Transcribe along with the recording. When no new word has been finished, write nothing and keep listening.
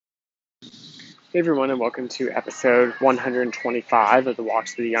Hey everyone, and welcome to episode 125 of the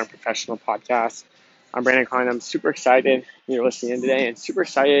Walks to the Young Professional podcast. I'm Brandon Klein. I'm super excited you're listening in today, and super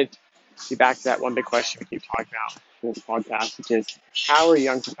excited to be back to that one big question we keep talking about in this podcast, which is how are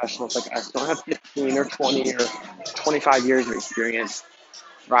young professionals like us, don't have 15 or 20 or 25 years of experience,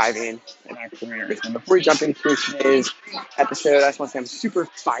 thriving in our careers? And before we jump into today's episode, I just want to say I'm super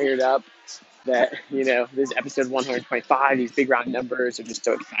fired up that, this episode 125, these big round numbers are just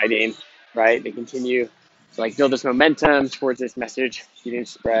so exciting, right? They continue to build this momentum towards this message getting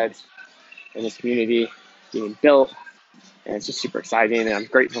spread and this community being built. And it's just super exciting. And I'm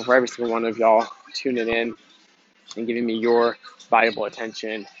grateful for every single one of y'all tuning in and giving me your valuable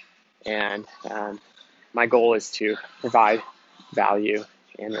attention. And my goal is to provide value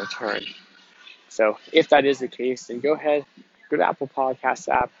in return. So if that is the case, then go ahead, go to Apple Podcasts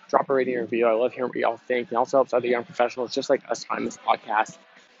app, drop a rating and review. I love hearing what y'all think. It also helps other young professionals just like us find this podcast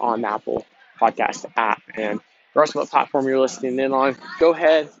on the Apple Podcast app. And regardless of what platform you're listening in on, go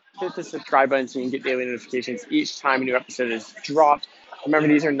ahead, hit the subscribe button so you can get daily notifications each time a new episode is dropped. Remember,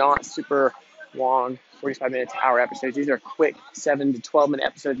 these are not super long, 45 minute to hour episodes. These are quick 7 to 12 minute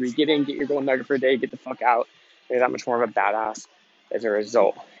episodes where you get in, get your golden nugget for a day, get the fuck out. You're that much more of a badass as a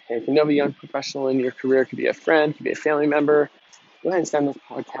result. And if you know a young professional in your career, could be a friend, could be a family member, go ahead and send this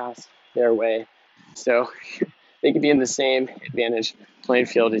podcast their way so they could be in the same advantage playing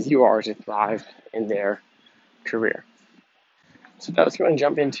field as you are to thrive in their career. So let's go and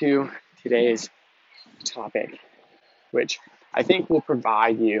jump into today's topic, which I think will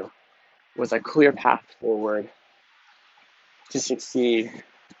provide you with a clear path forward to succeed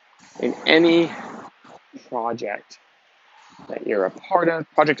in any project that you're a part of,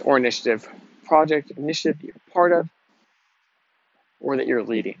 project initiative that you're a part of, or that you're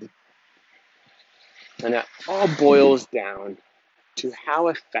leading. And that all boils down to how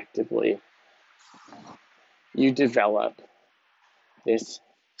effectively you develop this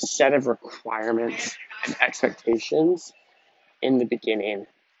set of requirements and expectations in the beginning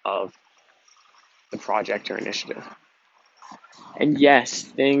of the project or initiative. And yes,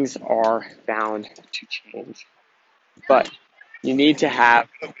 things are bound to change, but you need to have,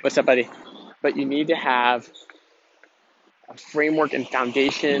 what's up, buddy? But you need to have a framework and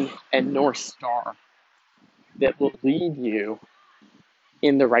foundation and North Star that will lead you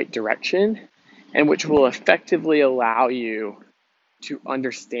in the right direction and which will effectively allow you to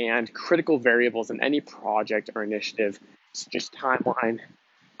understand critical variables in any project or initiative, such as timeline,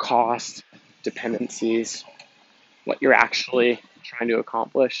 cost, dependencies, what you're actually trying to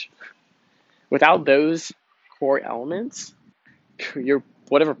accomplish. Without those core elements, your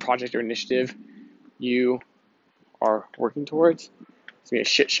whatever project or initiative you are working towards, it's going to be a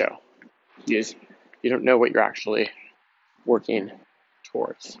shit show because you don't know what you're actually working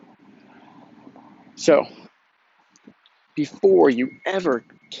towards. So, before you ever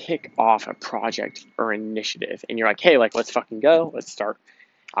kick off a project or initiative and you're like, hey, let's fucking go, let's start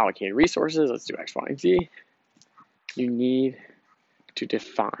allocating resources, let's do X, Y, and Z, you need to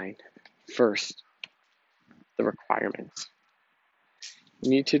define first the requirements.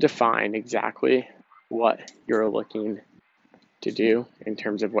 You need to define exactly what you're looking to do in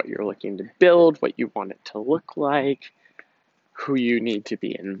terms of what you're looking to build, what you want it to look like, who you need to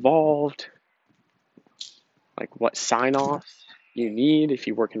be involved, what sign-offs you need if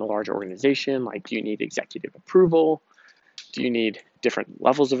you work in a large organization. Do you need executive approval? Do you need different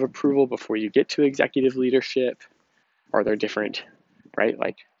levels of approval before you get to executive leadership? Are there different,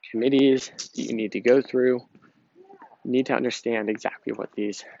 committees that you need to go through? You need to understand exactly what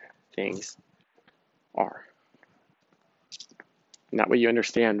these things are. And that way you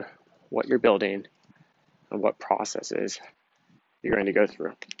understand what you're building and what processes you're going to go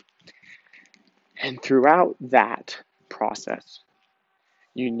through. And throughout that process,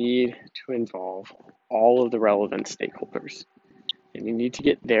 you need to involve all of the relevant stakeholders. And you need to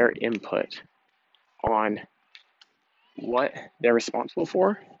get their input on what they're responsible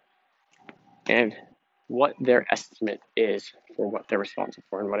for and what their estimate is for what they're responsible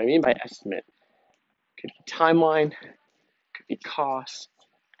for. And what I mean by estimate could be timeline, could be cost,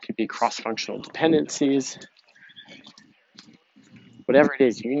 could be cross-functional dependencies. Whatever it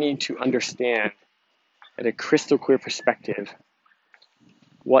is, you need to understand at a crystal clear perspective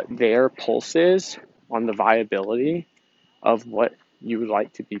what their pulse is on the viability of what you would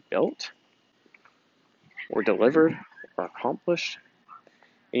like to be built or delivered or accomplished.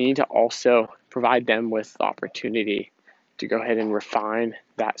 And you need to also provide them with the opportunity to go ahead and refine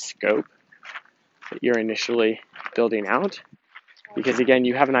that scope that you're initially building out. Because again,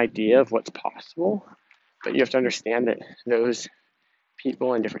 you have an idea of what's possible, but you have to understand that those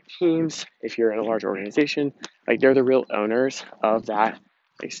people in different teams. If you're in a large organization, like they're the real owners of that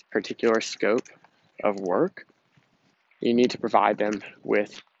particular scope of work. You need to provide them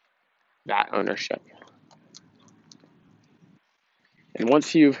with that ownership. And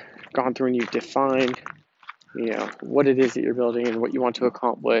once you've gone through and you've defined, what it is that you're building and what you want to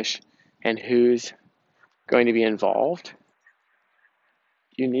accomplish and who's going to be involved,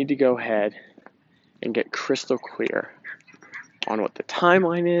 you need to go ahead and get crystal clear on what the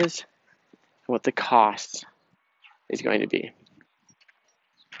timeline is and what the cost is going to be.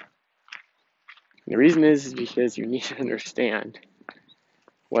 And the reason is because you need to understand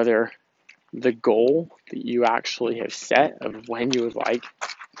whether the goal that you actually have set of when you would like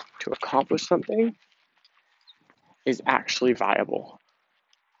to accomplish something is actually viable,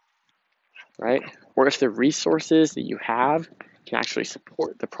 right? Or if the resources that you have can actually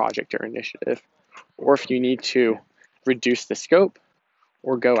support the project or initiative, or if you need to reduce the scope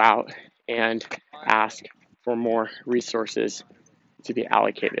or go out and ask for more resources to be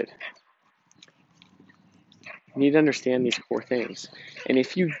allocated. You need to understand these core things. And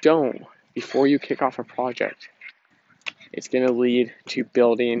if you don't, before you kick off a project, it's going to lead to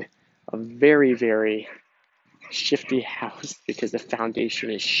building a very, very shifty house because the foundation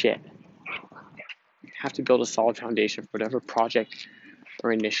is shit. You have to build a solid foundation for whatever project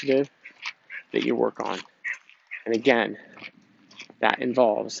or initiative that you work on. And again, that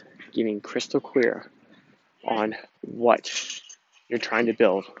involves getting crystal clear on what you're trying to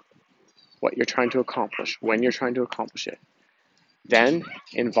build, what you're trying to accomplish, when you're trying to accomplish it. Then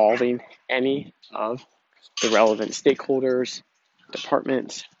involving any of the relevant stakeholders,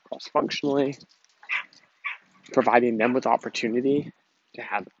 departments, cross-functionally, providing them with opportunity to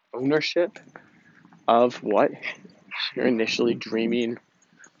have ownership of what you're initially dreaming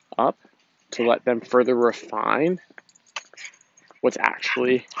up, to let them further refine what's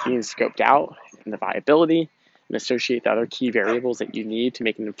actually being scoped out and the viability, and associate the other key variables that you need to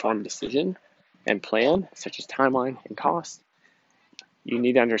make an informed decision and plan, such as timeline and cost. You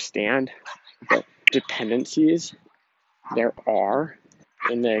need to understand the dependencies there are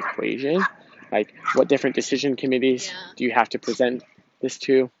in the equation. Like, what different decision committees do you have to present this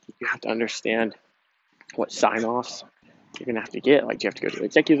to? You have to understand what sign-offs you're going to have to get. Like, do you have to go to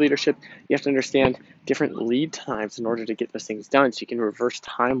executive leadership? You have to understand different lead times in order to get those things done, so you can reverse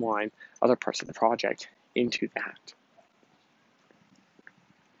timeline other parts of the project into that.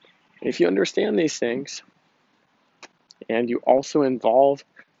 If you understand these things, and you also involve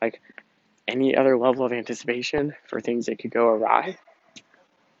like any other level of anticipation for things that could go awry,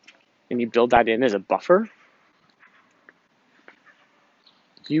 and you build that in as a buffer,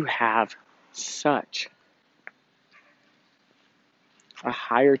 you have such a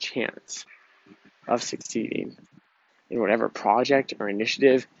higher chance of succeeding in whatever project or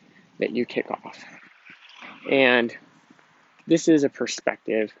initiative that you kick off. And this is a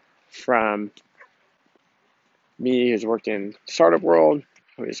perspective from me, who's worked in startup world,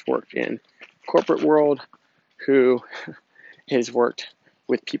 who has worked in corporate world, who has worked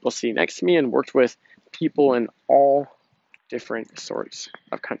with people sitting next to me and worked with people in all different sorts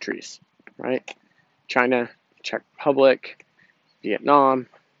of countries, right? China, Czech Republic, Vietnam,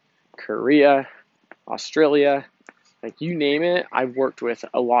 Korea, Australia, like you name it. I've worked with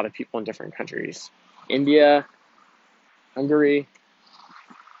a lot of people in different countries. India, Hungary.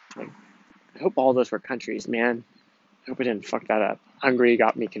 Like, I hope all those were countries, man. I hope I didn't fuck that up. Hungary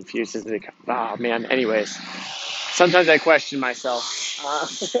got me confused as oh man. Anyways, sometimes I question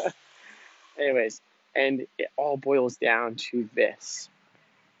myself. Anyways, and it all boils down to this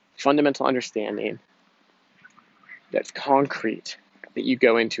fundamental understanding that's concrete that you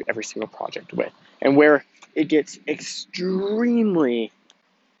go into every single project with. And where it gets extremely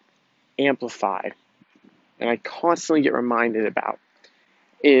amplified, and I constantly get reminded about,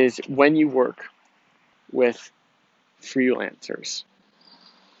 is when you work with freelancers.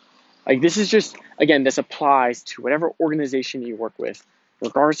 Like, this is just, again, this applies to whatever organization you work with,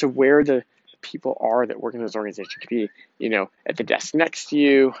 regardless of where the people are that work in those organizations. It could be, at the desk next to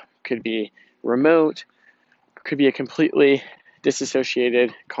you, could be remote, could be a completely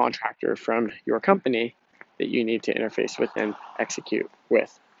disassociated contractor from your company that you need to interface with and execute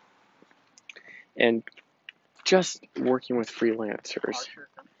with. And just working with freelancers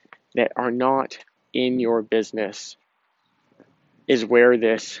that are not in your business is where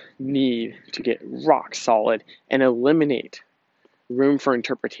this need to get rock solid and eliminate room for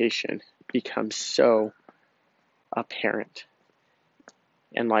interpretation becomes so apparent.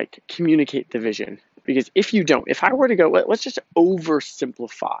 And like, communicate the vision. Because if I were to go, let's just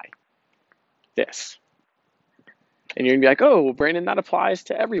oversimplify this. And you're gonna be like, oh, well, Brandon, that applies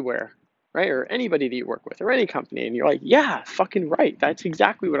to everywhere, right? Or anybody that you work with or any company. And you're like, yeah, fucking right. That's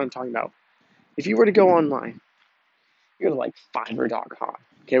exactly what I'm talking about. If you were to go online, you go to like Fiverr.com,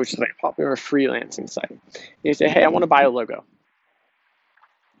 okay, which is like a popular freelancing site. And you say, hey, I want to buy a logo.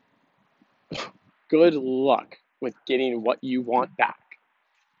 Good luck with getting what you want back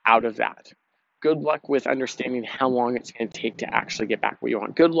out of that. Good luck with understanding how long it's going to take to actually get back what you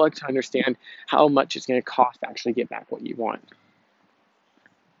want. Good luck to understand how much it's going to cost to actually get back what you want.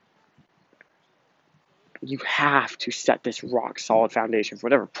 You have to set this rock solid foundation for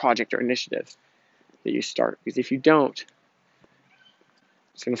whatever project or initiative that you start. Because if you don't,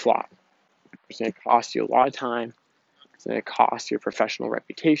 it's going to flop. It's going to cost you a lot of time. It's going to cost your professional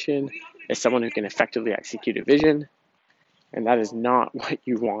reputation as someone who can effectively execute a vision. And that is not what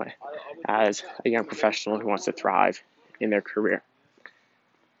you want as a young professional who wants to thrive in their career.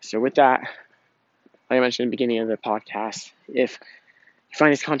 So with that, like I mentioned in the beginning of the podcast, if you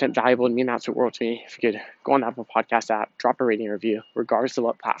find this content valuable, it means the absolute world to me. If you could go on the Apple Podcast app, drop a rating or review, regardless of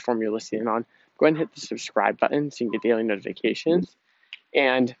what platform you're listening on. Go ahead and hit the subscribe button so you can get daily notifications.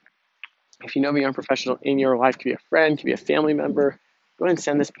 And if you know a young professional in your life, could be a friend, could be a family member, go ahead and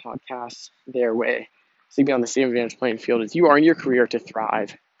send this podcast their way. So you can be on the same advantage playing field as you are in your career to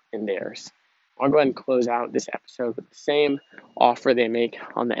thrive in theirs. I'll go ahead and close out this episode with the same offer they make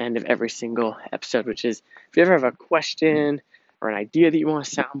on the end of every single episode, which is if you ever have a question or an idea that you want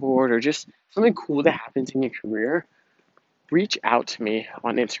to soundboard or just something cool that happens in your career, reach out to me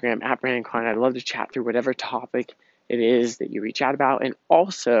on Instagram at Brandon Klein. I'd love to chat through whatever topic it is that you reach out about. And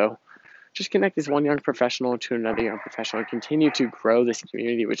also, just connect this one young professional to another young professional and continue to grow this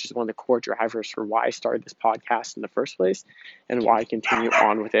community, which is one of the core drivers for why I started this podcast in the first place and why I continue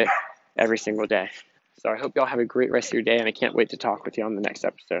on with it every single day. So I hope y'all have a great rest of your day, and I can't wait to talk with you on the next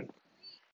episode.